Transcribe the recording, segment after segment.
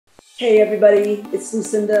Hey everybody, it's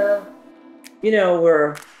Lucinda.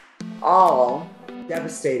 We're all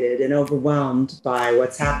devastated and overwhelmed by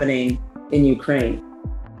what's happening in Ukraine.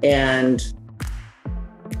 And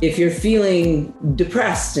if you're feeling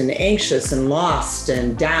depressed and anxious and lost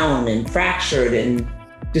and down and fractured and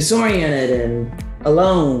disoriented and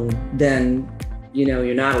alone, then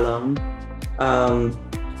you're not alone.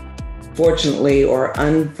 Fortunately or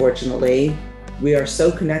unfortunately, we are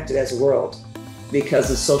so connected as a world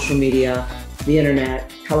because of social media, the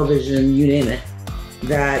internet, television, you name it,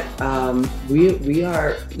 that we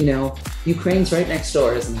are, Ukraine's right next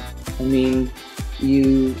door, isn't it? I mean,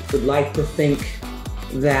 you would like to think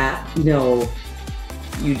that,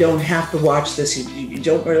 you don't have to watch this, you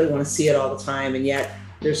don't really want to see it all the time, and yet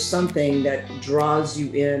there's something that draws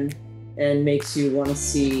you in and makes you want to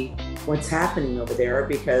see what's happening over there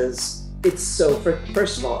because it's so,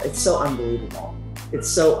 first of all, it's so unbelievable. It's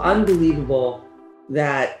so unbelievable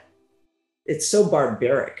that it's so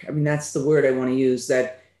barbaric. I mean, that's the word I want to use,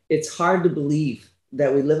 that it's hard to believe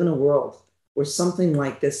that we live in a world where something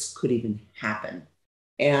like this could even happen.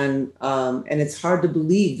 And it's hard to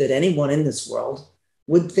believe that anyone in this world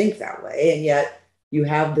would think that way. And yet you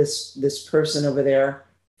have this person over there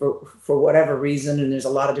for whatever reason, and there's a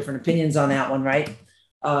lot of different opinions on that one, right?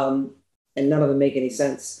 And none of them make any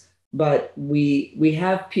sense. But we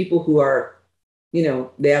have people who are,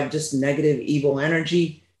 they have just negative, evil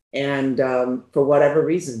energy. And for whatever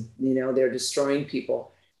reason, they're destroying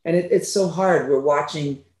people. And it's so hard. We're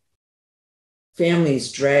watching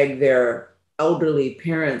families drag their elderly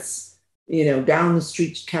parents, down the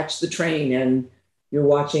street to catch the train. And you're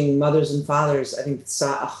watching mothers and fathers. I think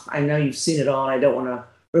I know you've seen it all, and I don't want to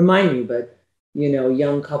remind you, but,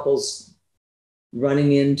 young couples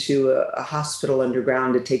running into a hospital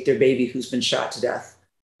underground to take their baby who's been shot to death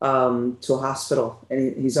to a hospital,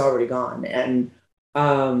 and he's already gone. And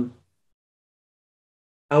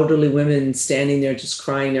elderly women standing there just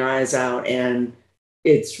crying their eyes out. And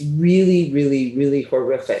it's really, really, really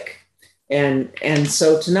horrific. And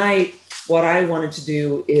so tonight, what I wanted to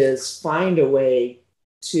do is find a way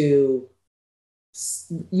to,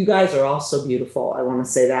 you guys are all so beautiful. I want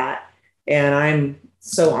to say that. And I'm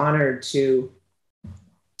so honored to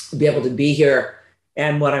be able to be here.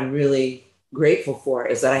 And what I'm really grateful for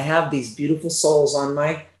is that I have these beautiful souls on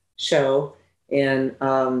my show. And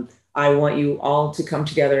I want you all to come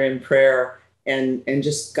together in prayer and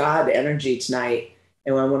just God energy tonight.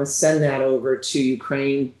 And I want to send that over to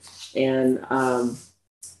Ukraine and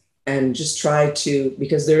just try to,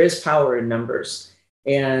 because there is power in numbers.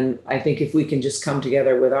 And I think if we can just come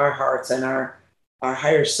together with our hearts and our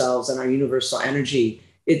higher selves and our universal energy,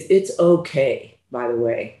 it's okay, by the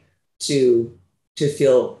way, to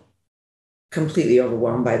feel completely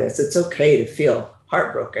overwhelmed by this. It's okay to feel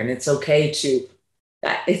heartbroken. It's okay to,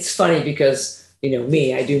 it's funny because,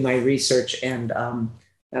 me, I do my research, and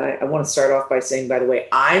I want to start off by saying, by the way,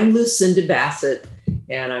 I'm Lucinda Bassett,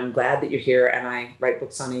 and I'm glad that you're here, and I write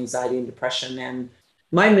books on anxiety and depression. And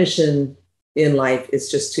my mission in life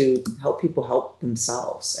is just to help people help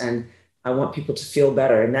themselves. And I want people to feel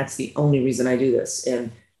better. And that's the only reason I do this.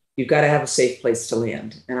 And you've got to have a safe place to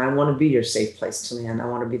land. And I want to be your safe place to land. I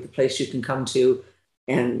want to be the place you can come to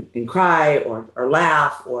and cry or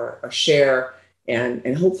laugh or share.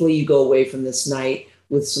 And hopefully you go away from this night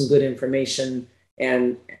with some good information,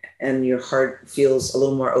 and your heart feels a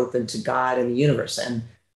little more open to God and the universe. And,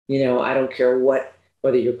 I don't care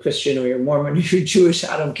whether you're Christian or you're Mormon or you're Jewish,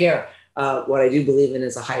 I don't care. What I do believe in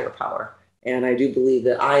is a higher power. And I do believe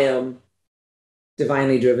that I am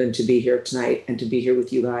divinely driven to be here tonight and to be here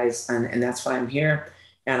with you guys. And that's why I'm here.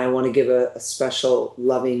 And I want to give a special,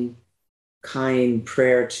 loving, kind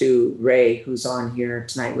prayer to Ray, who's on here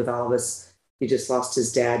tonight with all of us. He just lost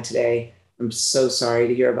his dad today. I'm so sorry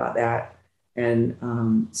to hear about that. And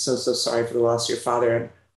so sorry for the loss of your father. And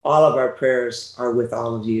all of our prayers are with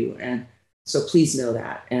all of you. And so please know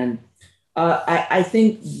that. And I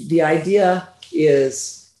think the idea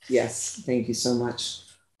is, yes, thank you so much,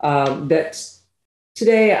 that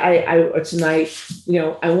today, tonight,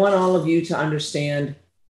 I want all of you to understand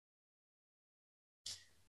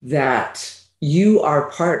that you are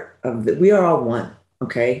part of we are all one,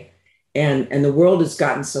 okay? And the world has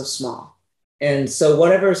gotten so small. And so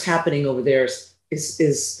whatever is happening over there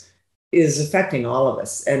is affecting all of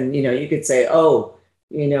us. And, you could say, oh,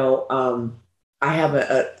 I have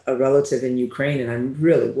a relative in Ukraine, and I'm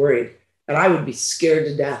really worried. And I would be scared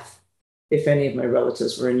to death if any of my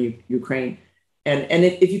relatives were in Ukraine. And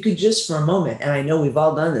if you could just for a moment, and I know we've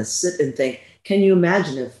all done this, sit and think, can you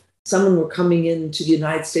imagine if someone were coming into the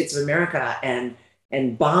United States of America and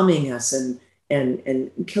bombing us and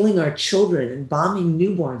killing our children and bombing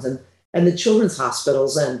newborns and the children's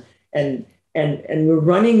hospitals, and and we're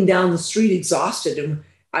running down the street exhausted, and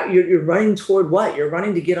you're running toward what? You're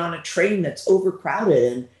running to get on a train that's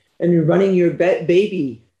overcrowded, and you're running your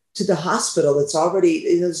baby to the hospital that's already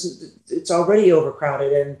it's already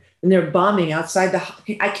overcrowded, and they're bombing outside the.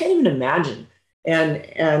 I can't even imagine,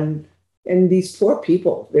 and these poor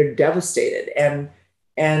people, they're devastated, and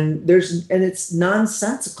it's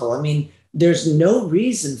nonsensical. I mean, there's no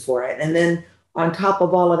reason for it, and then on top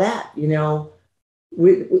of all of that,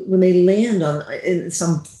 when they land in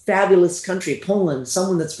some fabulous country, Poland,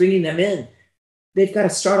 someone that's bringing them in, they've got to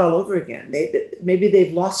start all over again. Maybe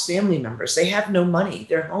they've lost family members. They have no money.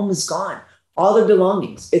 Their home is gone. All their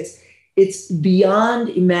belongings. It's beyond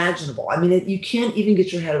imaginable. I mean, you can't even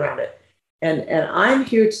get your head around it. And I'm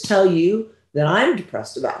here to tell you that I'm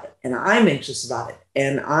depressed about it, and I'm anxious about it,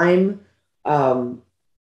 and I'm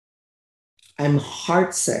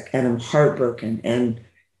heartsick, and I'm heartbroken, and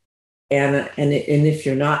if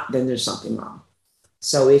you're not, then there's something wrong.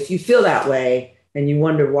 So if you feel that way and you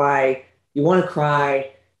wonder why, you want to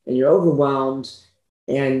cry and you're overwhelmed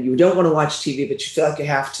and you don't want to watch TV, but you feel like you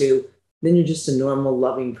have to, then you're just a normal,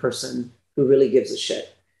 loving person who really gives a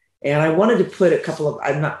shit. And I wanted to put a couple of,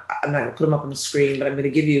 I'm not going to put them up on the screen, but I'm going to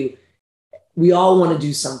give you, we all want to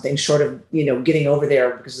do something short of, getting over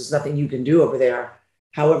there, because there's nothing you can do over there.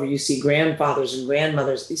 However, you see grandfathers and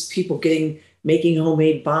grandmothers, these people making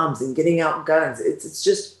homemade bombs and getting out guns. It's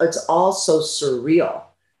all so surreal.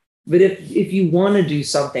 But if you want to do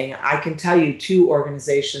something, I can tell you 2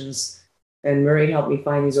 organizations, and Murray helped me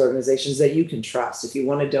find these organizations that you can trust if you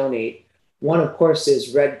want to donate. One, of course,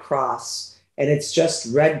 is Red Cross, and it's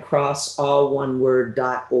just Red Cross, all one word,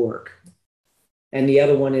 .org. And the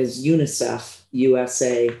other one is UNICEF,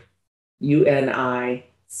 USA, UNICEF,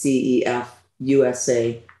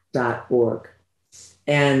 USA.org.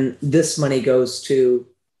 And this money goes to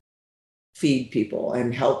feed people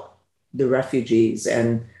and help the refugees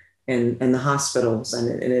and the hospitals,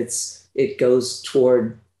 and it goes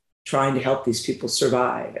toward trying to help these people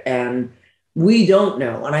survive. And we don't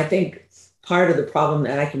know. And I think part of the problem,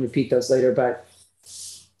 and I can repeat those later, but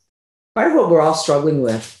part of what we're all struggling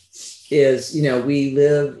with is, we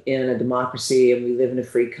live in a democracy and we live in a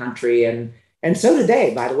free country, and so did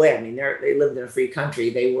they, by the way. I mean, they lived in a free country.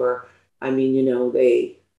 They were,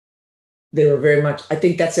 they were very much, I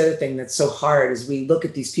think that's the other thing that's so hard, is we look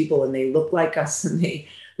at these people and they look like us, and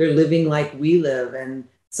they're living like we live, and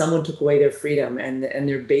someone took away their freedom, and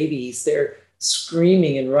their babies, they're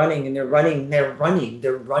screaming and running, and they're running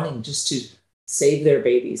just to save their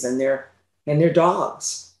babies and their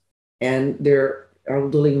dogs and their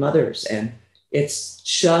elderly mothers. And it's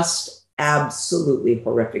just absolutely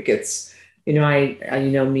horrific. It's,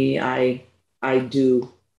 I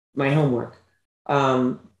do my homework.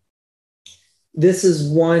 This is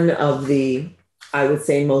one of the, I would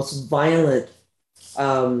say, most violent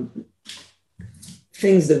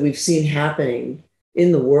things that we've seen happening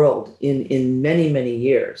in the world in many, many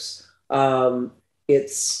years.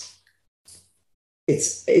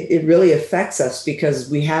 It really affects us because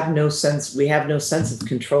we have no sense of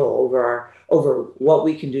control over what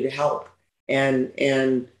we can do to help. And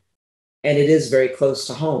it is very close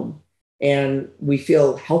to home. And we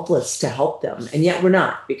feel helpless to help them. And yet we're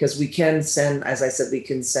not, because we can send, as I said, we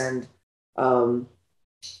can send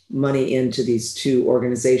money into these 2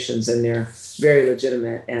 organizations, and they're very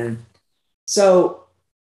legitimate. And so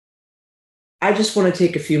I just want to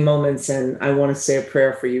take a few moments, and I want to say a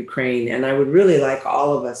prayer for Ukraine. And I would really like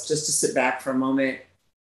all of us just to sit back for a moment.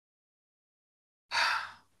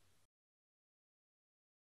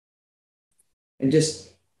 And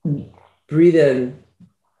just breathe in,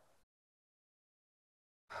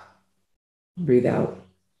 breathe out.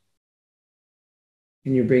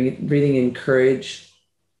 And you're breathing in courage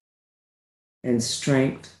and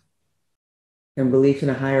strength and belief in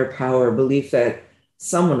a higher power, belief that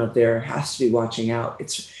someone up there has to be watching out.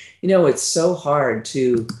 It's so hard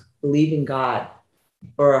to believe in God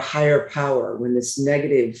or a higher power when this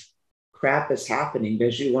negative crap is happening,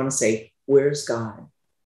 because you want to say, where's God?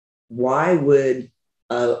 Why would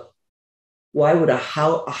a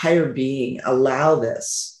higher being allow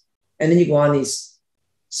this? And then you go on these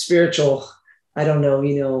spiritual,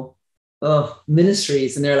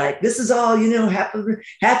 ministries, and they're like, this is all,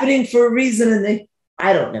 happening for a reason. And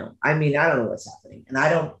I don't know. I don't know what's happening. And I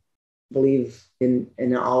don't believe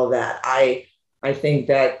in all of that. I think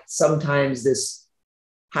that sometimes this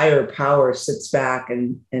higher power sits back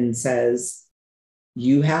and says,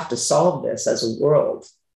 you have to solve this as a world.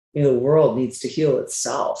 The world needs to heal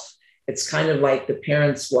itself. It's kind of like the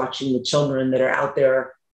parents watching the children that are out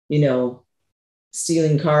there,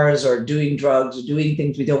 stealing cars or doing drugs or doing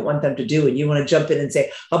things we don't want them to do. And you want to jump in and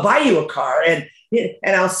say, I'll buy you a car and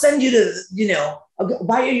I'll send you to, I'll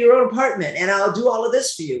buy you your own apartment and I'll do all of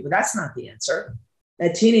this for you. But that's not the answer.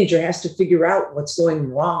 That teenager has to figure out what's going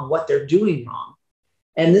wrong, what they're doing wrong.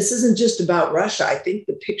 And this isn't just about Russia. I think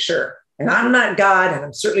the picture, and I'm not God, and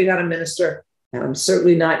I'm certainly not a minister, and I'm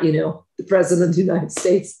certainly not, the president of the United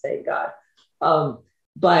States, thank God.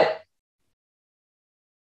 But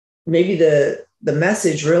maybe the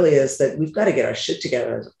message really is that we've got to get our shit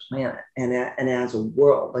together as a planet and as a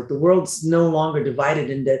world. Like the world's no longer divided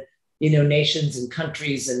into, nations and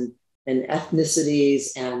countries and ethnicities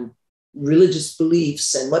and religious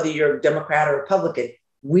beliefs. And whether you're a Democrat or Republican,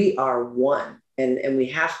 we are one. And we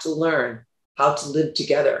have to learn how to live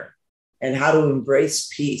together and how to embrace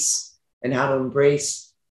peace and how to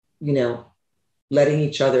embrace, letting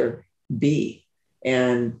each other be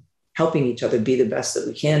and helping each other be the best that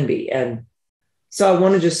we can be. And so I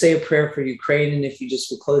want to just say a prayer for Ukraine. And if you just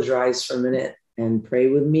will close your eyes for a minute and pray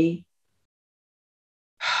with me.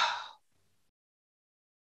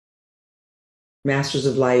 Masters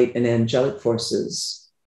of light and angelic forces,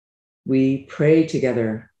 we pray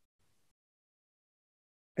together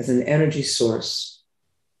as an energy source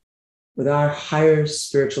with our higher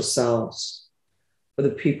spiritual selves for the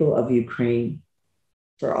people of Ukraine,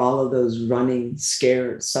 for all of those running,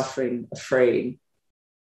 scared, suffering, afraid,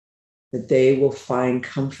 that they will find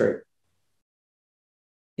comfort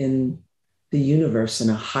in the universe and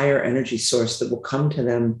a higher energy source that will come to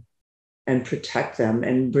them and protect them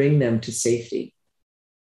and bring them to safety.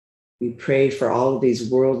 We pray for all of these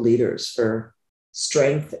world leaders for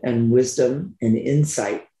strength and wisdom and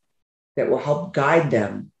insight that will help guide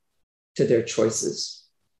them to their choices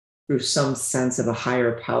through some sense of a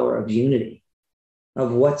higher power of unity,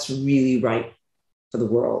 of what's really right for the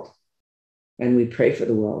world. And we pray for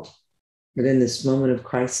the world that in this moment of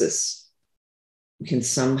crisis, we can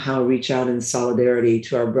somehow reach out in solidarity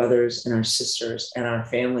to our brothers and our sisters and our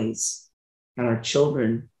families and our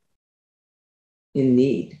children in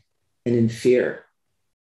need and in fear.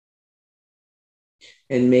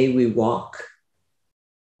 And may we walk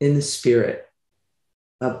in the spirit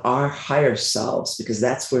of our higher selves, because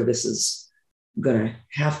that's where this is going to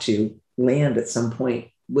have to land at some point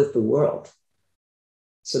with the world,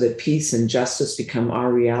 so that peace and justice become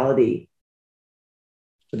our reality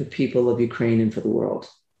for the people of Ukraine and for the world.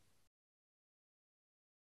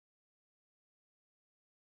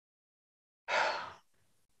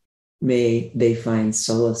 May they find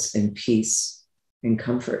solace and peace and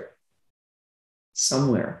comfort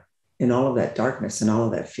somewhere in all of that darkness and all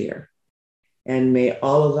of that fear. And may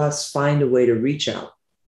all of us find a way to reach out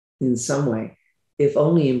in some way, if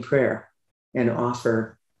only in prayer, and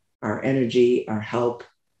offer our energy, our help,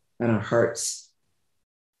 and our hearts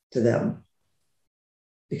to them,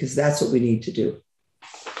 because that's what we need to do.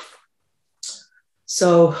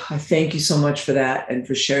 So I thank you so much for that and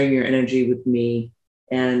for sharing your energy with me.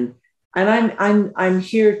 And I'm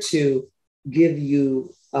here to give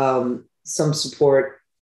you some support.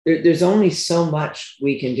 There's only so much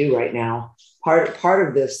we can do right now. Part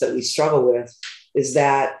of this that we struggle with is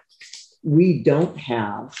that we don't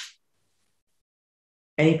have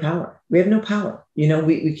any power. We have no power.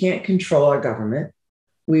 We can't control our government.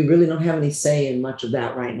 We really don't have any say in much of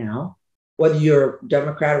that right now. Whether you're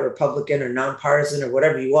Democrat or Republican or nonpartisan or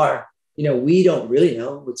whatever you are, we don't really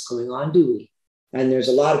know what's going on, do we? And there's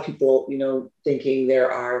a lot of people, thinking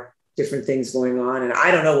there are different things going on. And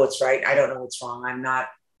I don't know what's right. I don't know what's wrong. I'm not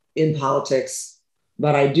in politics,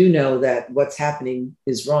 but I do know that what's happening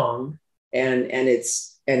is wrong. And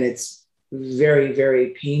it's very, very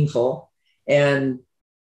painful. And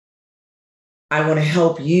I want to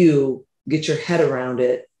help you get your head around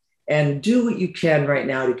it and do what you can right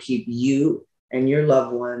now to keep you and your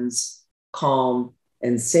loved ones calm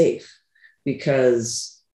and safe,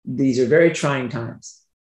 because these are very trying times.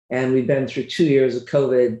 And we've been through 2 years of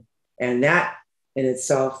COVID, and that in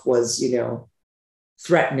itself was,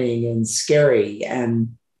 threatening and scary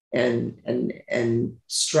and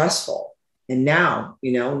stressful. And now,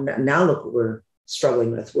 now look what we're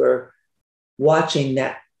struggling with. We're watching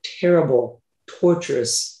that terrible,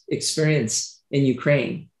 torturous experience in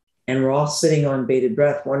Ukraine. And we're all sitting on bated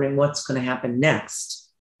breath, wondering what's going to happen next.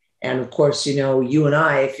 And of course, you and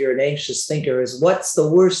I, if you're an anxious thinker, is what's the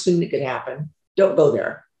worst thing that could happen? Don't go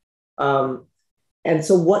there. And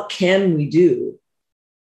so what can we do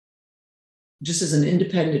just as an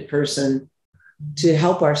independent person to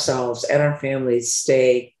help ourselves and our families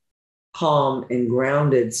stay calm and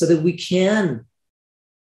grounded so that we can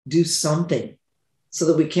do something, so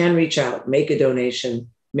that we can reach out, make a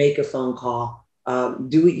donation, make a phone call,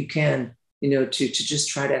 do what you can to just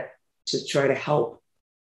try to help.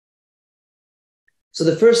 So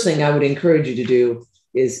the first thing I would encourage you to do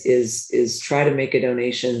is try to make a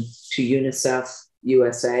donation to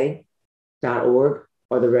UNICEF.org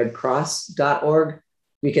or the redcross.org,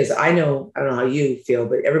 because I don't know how you feel,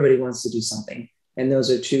 but everybody wants to do something. And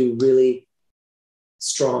those are two really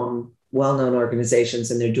strong, well-known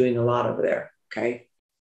organizations, and they're doing a lot over there, okay?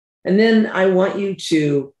 And then I want you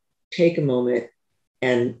to take a moment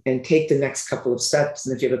and take the next couple of steps.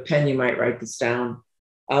 And if you have a pen, you might write this down.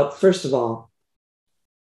 First of all,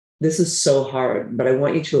 this is so hard, but I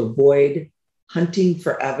want you to avoid hunting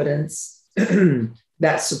for evidence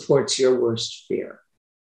that supports your worst fear.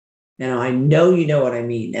 I know you know what I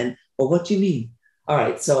mean. And, well, what do you mean? All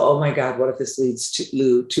right, so, oh my God, what if this leads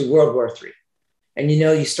to World War III? And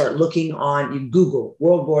you start looking you Google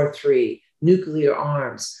World War III, nuclear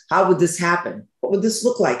arms. How would this happen? What would this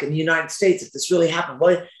look like in the United States if this really happened?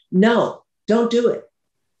 Well, no, don't do it.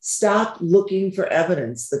 Stop looking for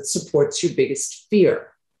evidence that supports your biggest fear.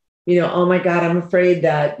 Oh my God, I'm afraid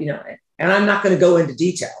that, and I'm not going to go into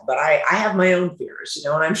detail, but I have my own fears,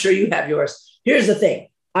 and I'm sure you have yours. Here's the thing.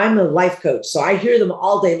 I'm a life coach, so I hear them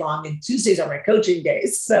all day long, and Tuesdays are my coaching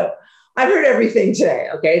days. So I've heard everything today.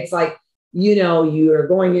 Okay. It's like, you are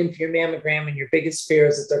going in for your mammogram and your biggest fear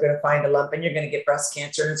is that they're going to find a lump and you're going to get breast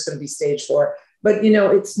cancer and it's going to be stage 4, but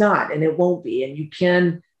it's not, and it won't be. And you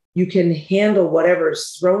can handle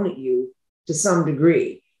whatever's thrown at you to some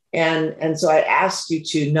degree. And so I ask you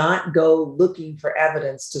to not go looking for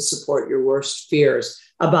evidence to support your worst fears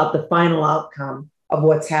about the final outcome of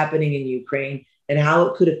what's happening in Ukraine and how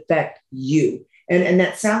it could affect you. And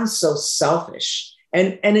that sounds so selfish.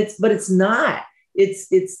 But it's not.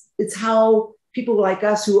 It's how people like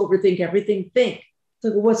us who overthink everything think.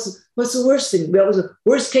 So what's the worst thing? What was the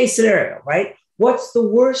worst case scenario, right? What's the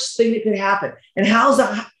worst thing that could happen? And as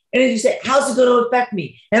you say, how's it going to affect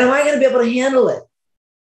me? And am I going to be able to handle it?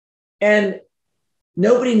 And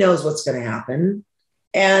nobody knows what's going to happen.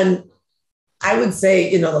 And I would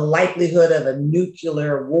say, the likelihood of a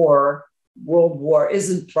nuclear war, world war,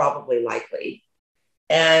 isn't probably likely.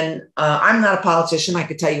 And I'm not a politician. I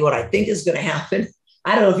could tell you what I think is going to happen.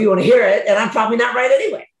 I don't know if you want to hear it, and I'm probably not right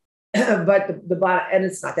anyway. But the bottom, and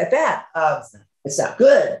it's not that bad. It's not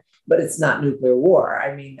good, but it's not nuclear war.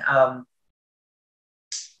 I mean, I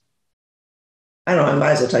don't know. I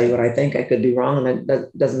might as well tell you what I think. I could be wrong, and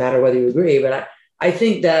it doesn't matter whether you agree. But I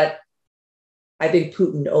think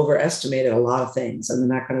Putin overestimated a lot of things. I'm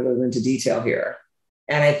not going to go into detail here.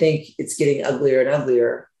 And I think it's getting uglier and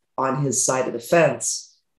uglier on his side of the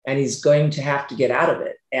fence, and he's going to have to get out of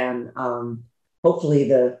it. And hopefully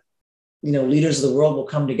the leaders of the world will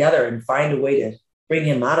come together and find a way to bring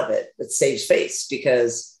him out of it that saves face,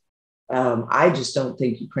 because I just don't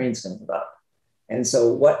think Ukraine's going to give up. And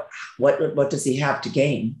so what does he have to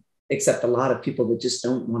gain, except a lot of people that just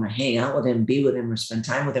don't want to hang out with him, be with him, or spend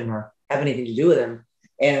time with him, or have anything to do with him?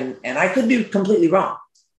 And I could be completely wrong.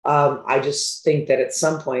 I just think that at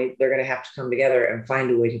some point they're going to have to come together and find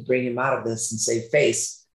a way to bring him out of this and save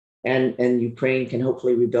face. And Ukraine can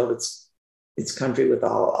hopefully rebuild its country with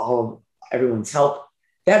all everyone's help.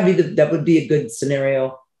 That would be a good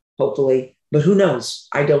scenario, hopefully. But who knows?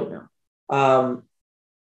 I don't know.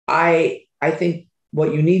 I think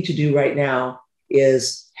what you need to do right now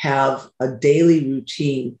is have a daily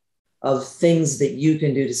routine of things that you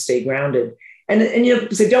can do to stay grounded. And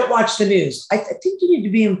people say, don't watch the news. I think you need to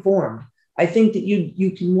be informed. I think that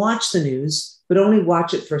you can watch the news, but only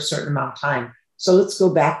watch it for a certain amount of time. So let's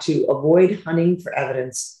go back to avoid hunting for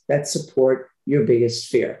evidence that support your biggest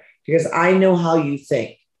fear, because I know how you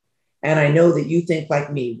think. And I know that you think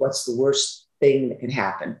like me. What's the worst thing that can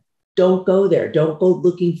happen? Don't go there. Don't go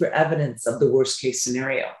looking for evidence of the worst case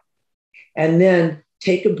scenario. And then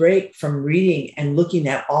take a break from reading and looking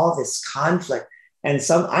at all this conflict. And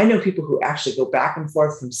I know people who actually go back and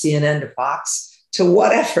forth from CNN to Fox to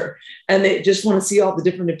whatever, and they just want to see all the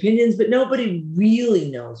different opinions, but nobody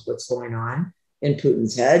really knows what's going on in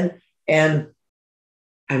Putin's head. And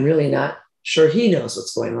I'm really not sure he knows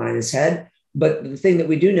what's going on in his head. But the thing that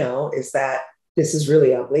we do know is that this is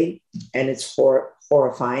really ugly, and it's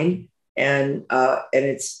horrifying, and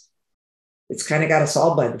it's kind of got us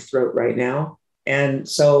all by the throat right now. And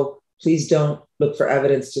so please don't look for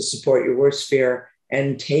evidence to support your worst fear,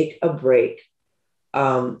 and take a break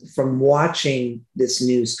from watching this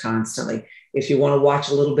news constantly. If you want to watch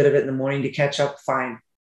a little bit of it in the morning to catch up, fine.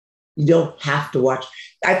 You don't have to watch.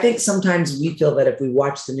 I think sometimes we feel that if we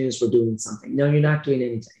watch the news, we're doing something. No, you're not doing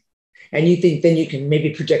anything. And you think then you can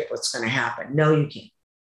maybe predict what's going to happen. No, you can't.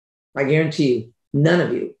 I guarantee you, none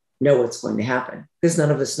of you know what's going to happen, because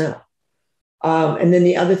none of us know. And then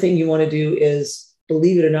the other thing you want to do is,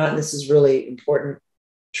 believe it or not, and this is really important,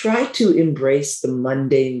 try to embrace the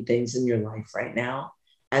mundane things in your life right now.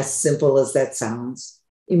 As simple as that sounds,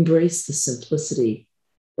 embrace the simplicity.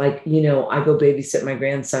 Like, I go babysit my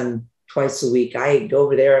grandson twice a week. I go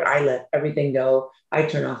over there and I let everything go. I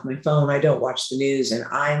turn off my phone. I don't watch the news. And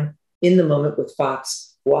I'm in the moment with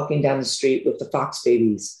Fox, walking down the street with the Fox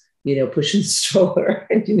babies, pushing the stroller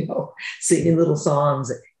and, singing little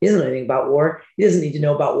songs. He doesn't know anything about war. He doesn't need to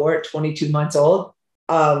know about war at 22 months old.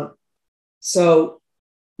 So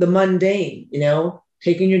the mundane,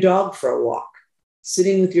 taking your dog for a walk,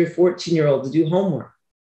 sitting with your 14-year-old to do homework,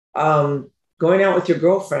 going out with your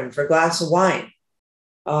girlfriend for a glass of wine,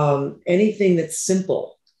 anything that's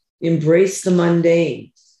simple. Embrace the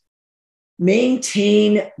mundane.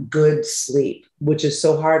 Maintain good sleep, which is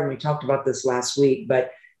so hard. And we talked about this last week,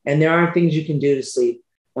 and there are things you can do to sleep.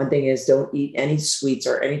 One thing is, don't eat any sweets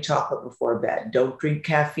or any chocolate before bed. Don't drink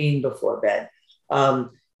caffeine before bed. If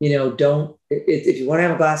you want to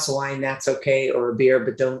have a glass of wine, that's okay, or a beer,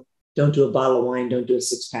 but don't do a bottle of wine. Don't do a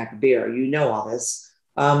 6-pack of beer. All this.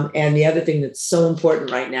 And the other thing that's so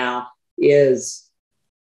important right now is,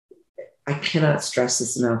 I cannot stress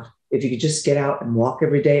this enough. If you could just get out and walk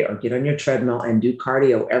every day, or get on your treadmill and do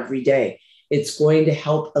cardio every day, it's going to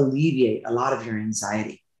help alleviate a lot of your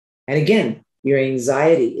anxiety. And again, your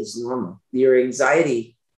anxiety is normal. Your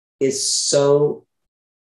anxiety is so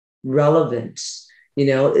relevant.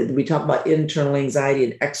 We talk about internal anxiety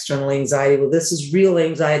and external anxiety. Well, this is real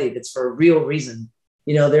anxiety that's for a real reason.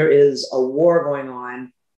 There is a war going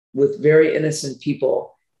on with very innocent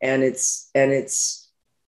people, and it's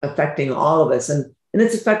affecting all of us. And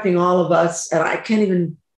it's affecting all of us. And I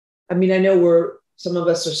know some of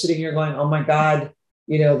us are sitting here going, oh my God,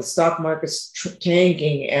 the stock market's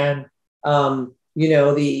tanking, and,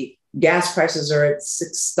 the gas prices are at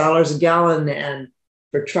 $6 a gallon. And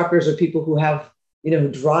for truckers or people who have, who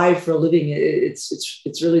drive for a living,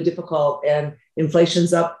 it's really difficult. And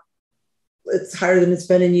inflation's up. It's higher than it's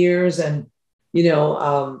been in years. And,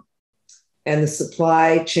 and the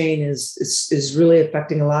supply chain is really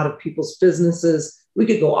affecting a lot of people's businesses. We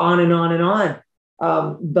could go on and on and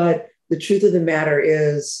on. But the truth of the matter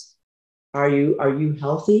is, are you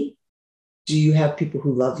healthy? Do you have people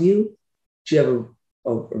who love you? Do you have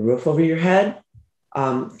a roof over your head?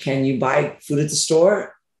 Can you buy food at the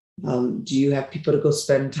store? Do you have people to go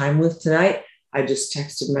spend time with tonight? I just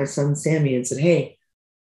texted my son, Sammy, and said, hey,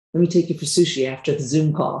 let me take you for sushi after the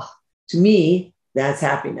Zoom call. To me, that's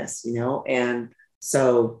happiness, And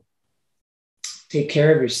so take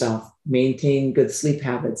care of yourself, maintain good sleep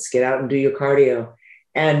habits, get out and do your cardio,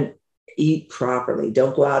 and eat properly.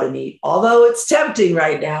 Don't go out and eat, although it's tempting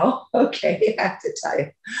right now. Okay, I have to tell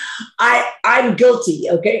you, I'm guilty.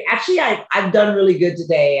 Okay, actually, I've done really good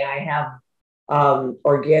today. I have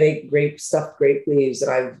organic stuffed grape leaves,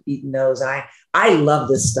 and I've eaten those. I love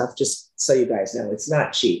this stuff. Just so you guys know, it's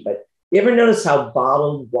not cheap, but you ever notice how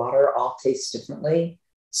bottled water all tastes differently?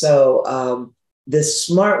 So this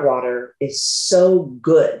smart water is so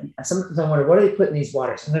good. Sometimes I wonder, what do they put in these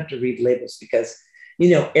waters? I have to read labels because,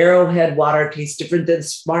 Arrowhead water tastes different than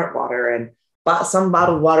smart water. And some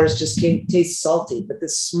bottled waters just taste salty. But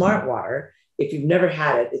this smart water, if you've never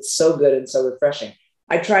had it, it's so good and so refreshing.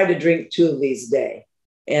 I tried to drink 2 of these a day.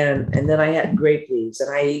 And then I had grape leaves,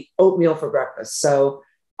 and I eat oatmeal for breakfast. So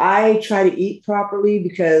I try to eat properly,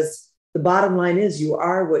 because the bottom line is, you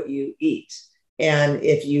are what you eat. And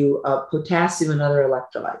if you potassium and other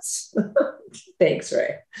electrolytes, thanks,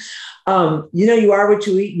 Ray. You are what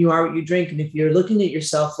you eat and you are what you drink. And if you're looking at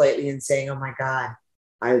yourself lately and saying, oh my God,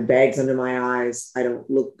 I have bags under my eyes, I don't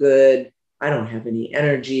look good, I don't have any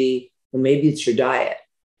energy, well, maybe it's your diet,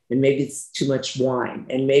 and maybe it's too much wine,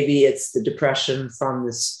 and maybe it's the depression from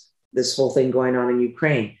this whole thing going on in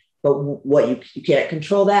Ukraine. But what you can't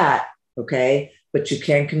control that, okay? But you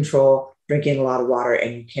can control drinking a lot of water,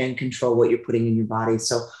 and you can control what you're putting in your body.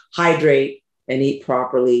 So hydrate and eat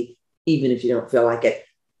properly, even if you don't feel like it.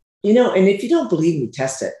 And if you don't believe me,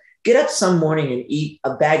 test it. Get up some morning and eat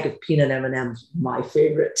a bag of peanut M&Ms, my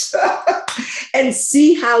favorite, and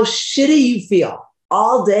see how shitty you feel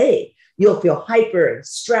all day. You'll feel hyper and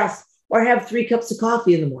stressed, or have 3 cups of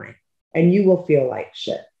coffee in the morning, and you will feel like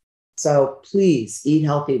shit. So please eat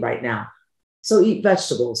healthy right now. So eat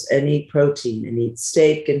vegetables and eat protein and eat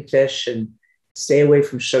steak and fish, and stay away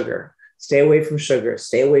from sugar, stay away from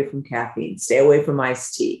caffeine, stay away from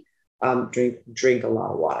iced tea. Drink a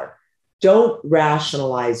lot of water. Don't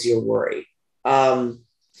rationalize your worry. And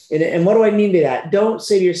what do I mean by that? Don't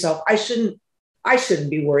say to yourself, I shouldn't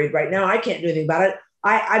be worried right now. I can't do anything about it.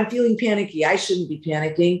 I'm feeling panicky. I shouldn't be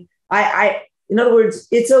panicking. In other words,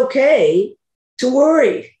 it's okay to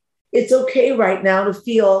worry. It's okay right now to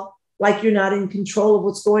feel like you're not in control of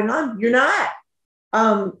what's going on. You're not.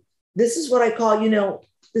 This is what I call,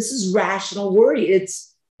 this is rational worry.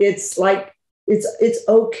 It's like, it's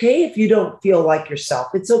okay if you don't feel like yourself.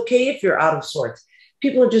 It's okay if you're out of sorts.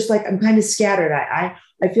 People are just like, I'm kind of scattered. I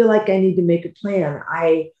feel like I need to make a plan.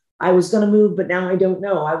 I was going to move, but now I don't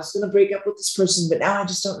know. I was going to break up with this person, but now I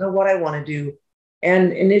just don't know what I want to do.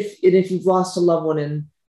 And if you've lost a loved one, and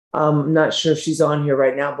I'm not sure if she's on here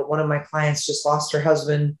right now, but one of my clients just lost her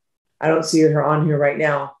husband. I don't see her on here right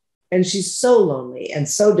now. And she's so lonely and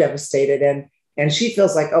so devastated. And she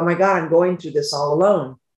feels like, oh my God, I'm going through this all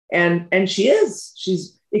alone. And she is.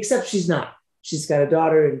 Except she's not. She's got a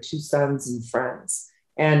daughter and 2 sons and friends.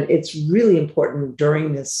 And it's really important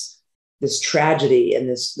during this tragedy and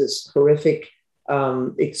this horrific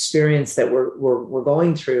experience that we're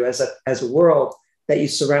going through as a world, that you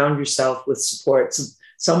surround yourself with support,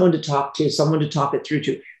 someone to talk to, someone to talk it through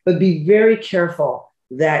to. But be very careful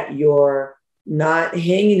that you're not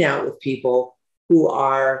hanging out with people who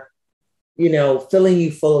are, filling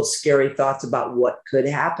you full of scary thoughts about what could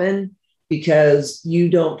happen, because you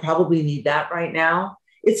don't probably need that right now.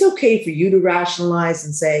 It's okay for you to rationalize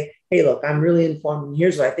and say, hey, look, I'm really informed, and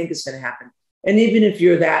here's what I think is going to happen. And even if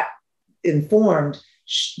you're that informed,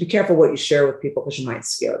 be careful what you share with people, because you might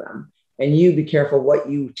scare them. And you be careful what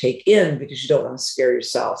you take in, because you don't want to scare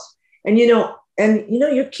yourself. And,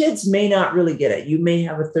 your kids may not really get it. You may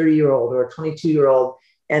have a 30-year-old or a 22-year-old,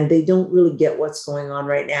 and they don't really get what's going on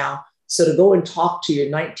right now. So to go and talk to your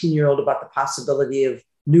 19-year-old about the possibility of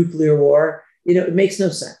nuclear war, it makes no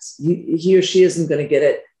sense. He or she isn't going to get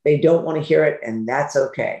it. They don't want to hear it, and that's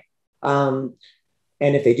okay. And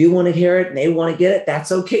if they do want to hear it and they want to get it,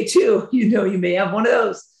 that's okay too. You may have one of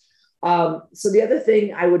those. So the other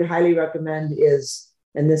thing I would highly recommend is,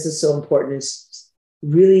 and this is so important, is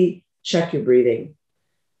really check your breathing.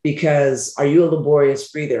 Because are you a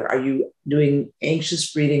laborious breather? Are you doing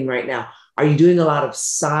anxious breathing right now? Are you doing a lot of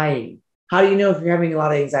sighing? How do you know if you're having a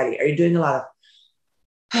lot of anxiety? Are you doing a lot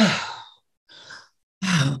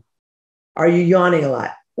of, are you yawning a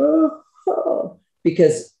lot?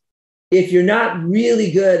 Because if you're not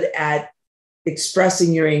really good at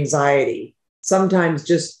expressing your anxiety, sometimes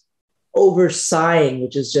just over sighing,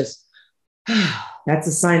 which is just, that's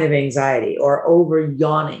a sign of anxiety, or over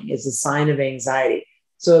yawning is a sign of anxiety.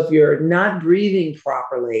 So if you're not breathing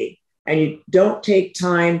properly and you don't take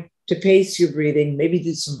time to pace your breathing, maybe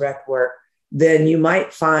do some breath work, then you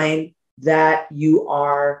might find that you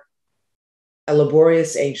are a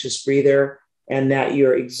laborious, anxious breather, and that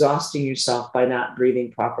you're exhausting yourself by not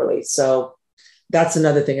breathing properly. So that's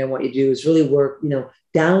another thing I want you to do, is really work,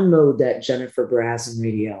 download that Jennifer Brazen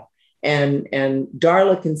radio. And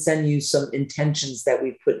Darla can send you some intentions that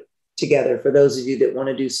we put together for those of you that want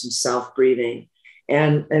to do some self-breathing,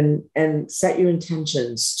 and set your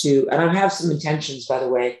intentions to, and I have some intentions, by the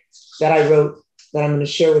way, that I wrote that I'm going to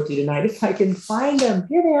share with you tonight, if I can find them.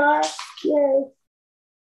 Here they are. Yay.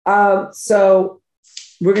 So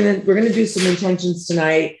we're gonna do some intentions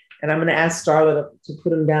tonight, and I'm going to ask Darla to put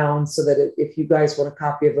them down, so that if you guys want a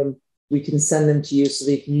copy of them, we can send them to you so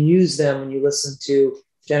that you can use them when you listen to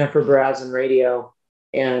Jennifer Brazen radio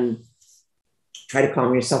and try to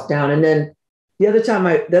calm yourself down. And then the other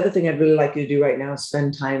thing I'd really like you to do right now is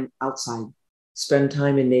spend time outside, spend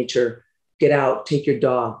time in nature, get out, take your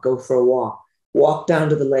dog, go for a walk down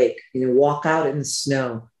to the lake, walk out in the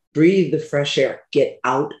snow, breathe the fresh air, get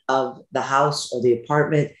out of the house or the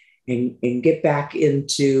apartment and get back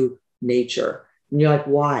into nature. And you're like,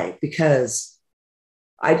 why? Because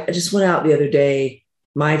I just went out the other day.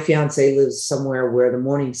 My fiance lives somewhere where the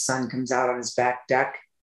morning sun comes out on his back deck,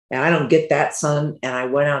 and I don't get that sun. And I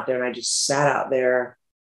went out there and I just sat out there,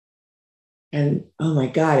 and oh my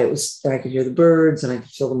God, I could hear the birds and I could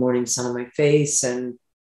feel the morning sun on my face. And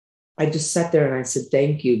I just sat there and I said,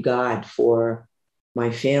 thank you, God, for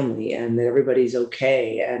my family, and that everybody's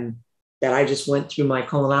okay. And that I just went through my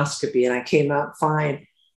colonoscopy and I came out fine.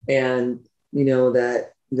 And,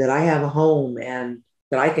 that I have a home, and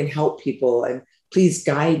that I can help people, and please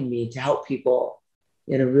guide me to help people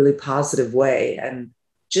in a really positive way. And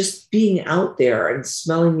just being out there and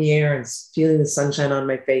smelling the air and feeling the sunshine on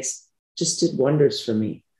my face just did wonders for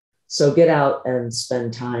me. So get out and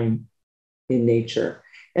spend time in nature,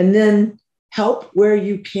 and then help where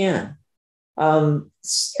you can.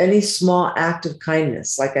 Any small act of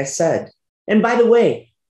kindness, like I said. And by the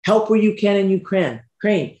way, help where you can in Ukraine.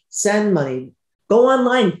 Send money. Go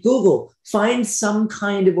online, Google, find some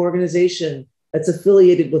kind of organization that's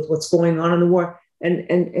affiliated with what's going on in the war,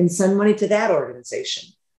 and send money to that organization.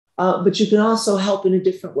 But you can also help in a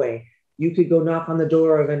different way. you could go knock on the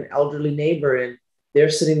door of an elderly neighbor and they're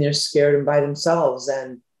sitting there scared and by themselves.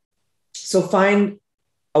 And so find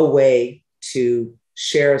a way to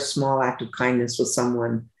share a small act of kindness with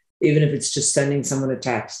someone, even if it's just sending someone a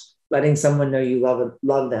text, letting someone know you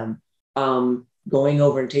love them, going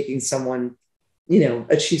over and taking someone,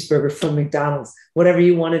 a cheeseburger from McDonald's, whatever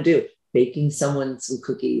you want to do, baking someone some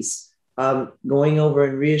cookies, going over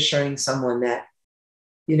and reassuring someone that,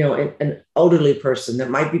 an elderly person that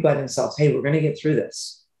might be by themselves, hey, we're going to get through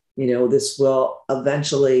this. This will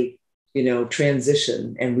eventually,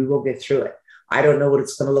 transition and we will get through it. I don't know what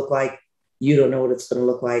it's going to look like. You don't know what it's going to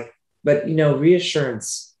look like. But,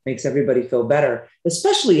 reassurance makes everybody feel better,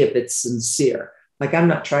 especially if it's sincere. Like, I'm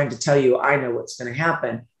not trying to tell you I know what's going to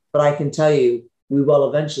happen, but I can tell you we will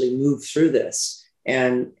eventually move through this.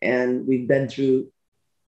 And we've been through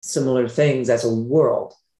similar things as a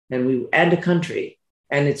world and a country,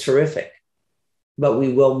 and it's horrific. But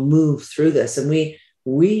we will move through this. And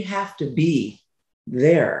we have to be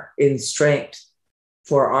there in strength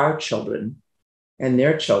for our children and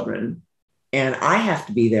their children. And I have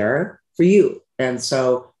to be there for you. And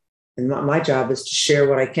so, my job is to share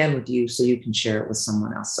what I can with you so you can share it with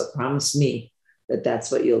someone else. So promise me that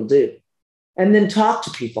that's what you'll do. And then talk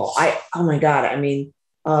to people. Oh my God. I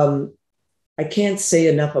can't say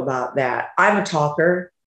enough about that. I'm a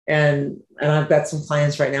talker, and I've got some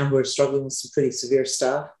clients right now who are struggling with some pretty severe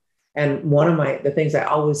stuff. And one of the things I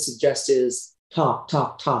always suggest is talk.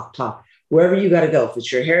 Wherever you got to go, if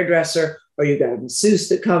it's your hairdresser or you got a masseuse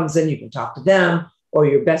that comes in, you can talk to them, or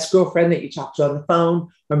your best girlfriend that you talk to on the phone,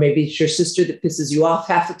 or maybe it's your sister that pisses you off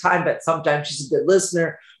half the time, but sometimes she's a good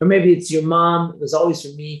listener, or maybe it's your mom. It was always for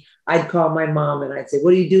me. I'd call my mom and I'd say,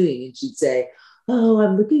 what are you doing? And she'd say, oh,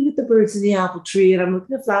 I'm looking at the birds in the apple tree and I'm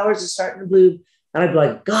looking at flowers are starting to bloom. And I'd be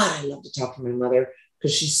like, God, I love to talk to my mother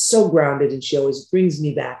because she's so grounded and she always brings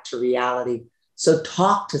me back to reality. So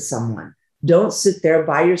talk to someone. Don't sit there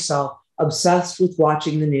by yourself, obsessed with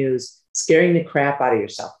watching the news, scaring the crap out of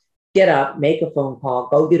yourself. Get up, make a phone call,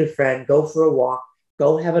 go get a friend, go for a walk,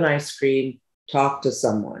 go have an ice cream, talk to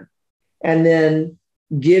someone. And then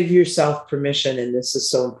give yourself permission, and this is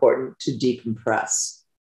so important, to decompress.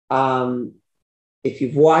 If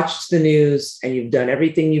you've watched the news and you've done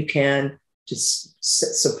everything you can to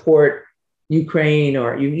support Ukraine,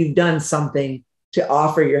 or you've done something to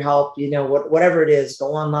offer your help, whatever it is,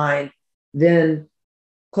 go online, then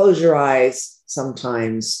close your eyes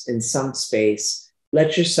sometimes in some space.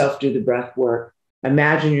 Let yourself do the breath work.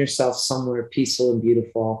 Imagine yourself somewhere peaceful and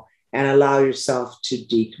beautiful, and allow yourself to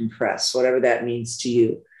decompress, whatever that means to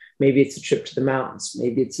you. Maybe it's a trip to the mountains.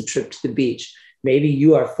 Maybe it's a trip to the beach. Maybe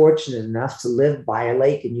you are fortunate enough to live by a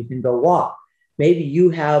lake and you can go walk. Maybe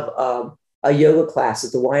you have a yoga class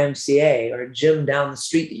at the YMCA or a gym down the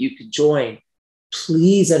street that you could join.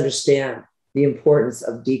 Please understand the importance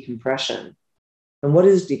of decompression. And what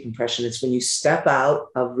is decompression? It's when you step out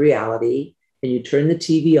of reality and you turn the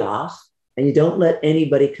TV off and you don't let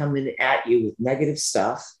anybody come in at you with negative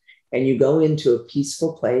stuff, and you go into a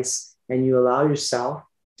peaceful place and you allow yourself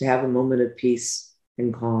to have a moment of peace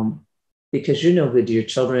and calm, because you're no good to your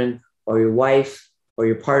children or your wife or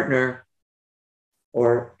your partner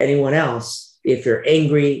or anyone else if you're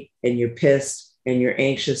angry and you're pissed and you're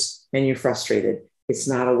anxious and you're frustrated. It's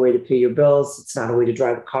not a way to pay your bills. It's not a way to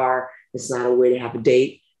drive a car. It's not a way to have a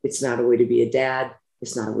date. It's not a way to be a dad.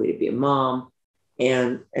 It's not a way to be a mom.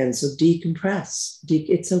 And so decompress.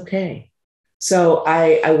 It's okay. So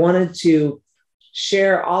I wanted to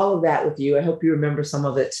share all of that with you. I hope you remember some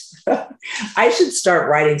of it. I should start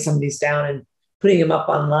writing some of these down and putting them up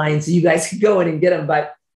online so you guys can go in and get them.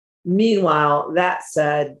 But meanwhile, that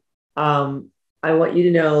said, I want you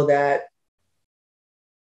to know that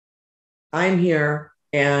I'm here.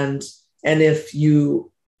 And if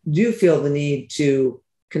you do feel the need to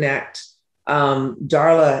connect,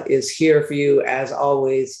 Darla is here for you as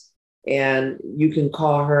always. And you can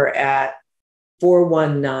call her at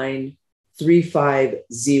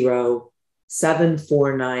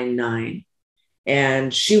 419-350-7499.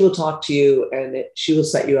 And she will talk to you, and she will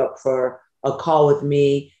set you up for a call with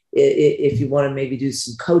me. If you want to maybe do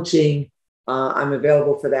some coaching, I'm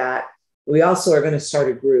available for that. We also are going to start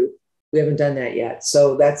a group. We haven't done that yet.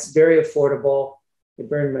 So that's very affordable. I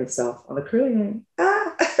burned myself on a curling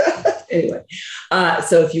iron. Anyway,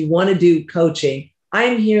 so if you want to do coaching,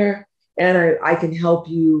 I'm here, and I can help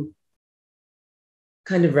you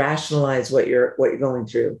kind of rationalize what you're going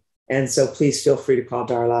through. And so please feel free to call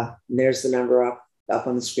Darla. And there's the number up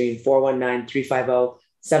on the screen,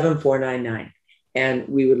 419-350-7499. And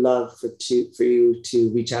we would love for you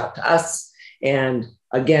to reach out to us. And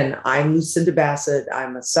again, I'm Lucinda Bassett.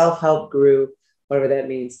 I'm a self-help guru, whatever that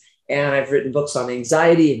means. And I've written books on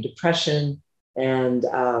anxiety and depression. And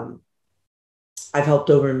I've helped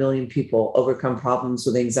over 1 million people overcome problems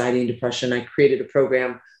with anxiety and depression. I created a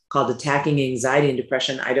program called Attacking Anxiety and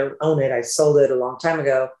Depression. I don't own it. I sold it a long time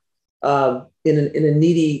ago in a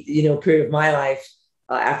needy, period of my life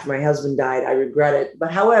after my husband died. I regret it.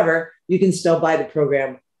 But however, you can still buy the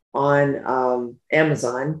program on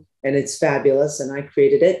Amazon, and it's fabulous. And I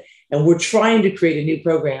created it. And we're trying to create a new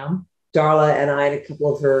program. Darla and I and a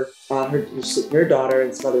couple of her daughter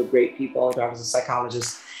and some other great people. Darla's a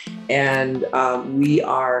psychologist. And we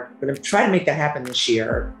are going to try to make that happen this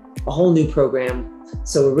year, a whole new program.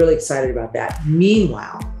 So we're really excited about that.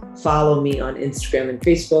 Meanwhile, follow me on Instagram and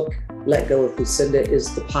Facebook. Let Go with Lucinda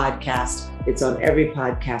is the podcast. It's on every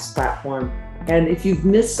podcast platform. And if you've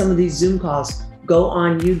missed some of these Zoom calls, go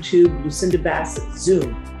on YouTube, Lucinda Bassett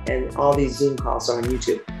Zoom, and all these Zoom calls are on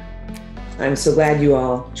YouTube. I'm so glad you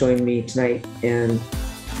all joined me tonight, and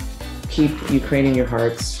keep Ukraine in your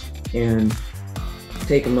hearts, and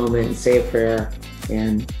take a moment and say a prayer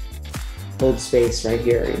and hold space right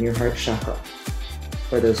here in your heart chakra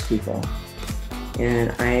for those people.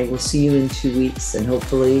 And I will see you in 2 weeks, and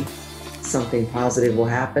hopefully something positive will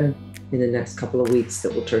happen in the next couple of weeks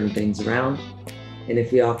that will turn things around. And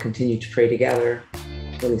if we all continue to pray together,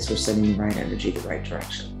 at least we're sending the right energy the right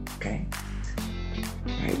direction. Okay?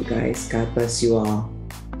 All right, you guys, God bless you all.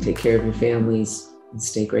 Take care of your families and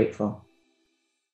stay grateful.